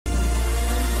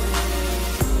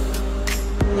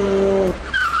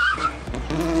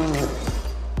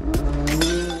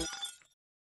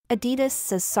Adidas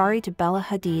says sorry to Bella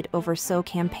Hadid over So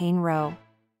campaign row.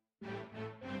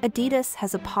 Adidas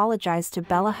has apologized to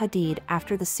Bella Hadid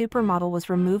after the supermodel was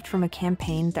removed from a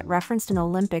campaign that referenced an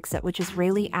Olympics at which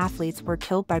Israeli athletes were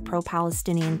killed by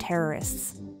pro-Palestinian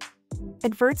terrorists.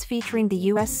 Adverts featuring the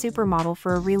US supermodel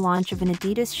for a relaunch of an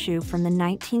Adidas shoe from the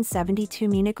 1972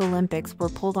 Munich Olympics were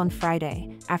pulled on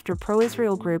Friday, after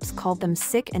pro-Israel groups called them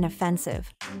sick and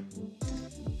offensive.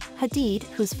 Hadid,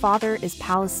 whose father is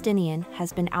Palestinian,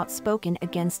 has been outspoken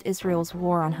against Israel's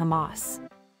war on Hamas.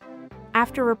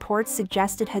 After reports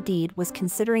suggested Hadid was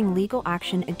considering legal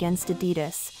action against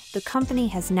Adidas, the company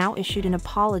has now issued an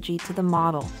apology to the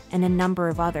model and a number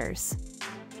of others.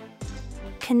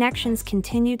 Connections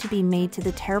continue to be made to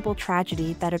the terrible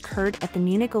tragedy that occurred at the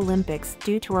Munich Olympics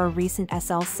due to our recent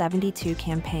SL72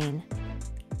 campaign.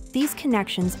 These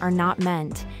connections are not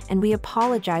meant, and we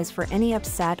apologize for any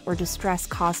upset or distress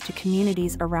caused to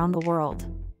communities around the world.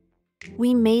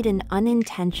 We made an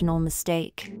unintentional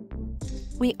mistake.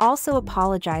 We also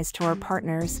apologize to our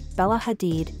partners, Bella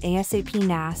Hadid, ASAP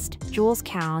Nast, Jules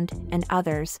Kound, and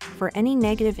others, for any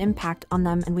negative impact on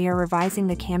them, and we are revising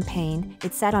the campaign,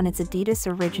 it said on its Adidas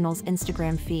Originals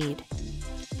Instagram feed.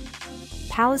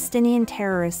 Palestinian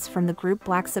terrorists from the group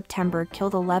Black September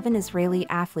killed 11 Israeli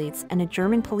athletes and a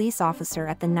German police officer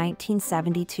at the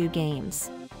 1972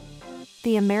 Games.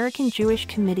 The American Jewish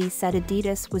Committee said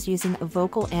Adidas was using a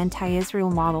vocal anti-Israel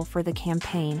model for the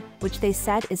campaign, which they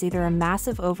said is either a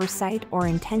massive oversight or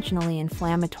intentionally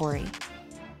inflammatory.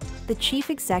 The chief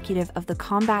executive of the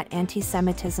Combat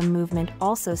Anti-Semitism movement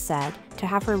also said, to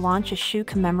have her launch a shoe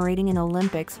commemorating an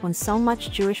Olympics when so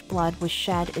much Jewish blood was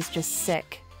shed is just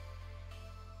sick.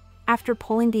 After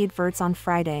pulling the adverts on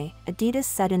Friday, Adidas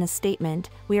said in a statement,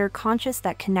 "We are conscious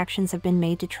that connections have been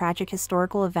made to tragic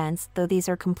historical events, though these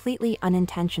are completely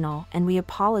unintentional, and we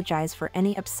apologize for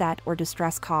any upset or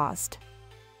distress caused.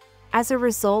 As a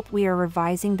result, we are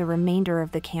revising the remainder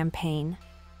of the campaign."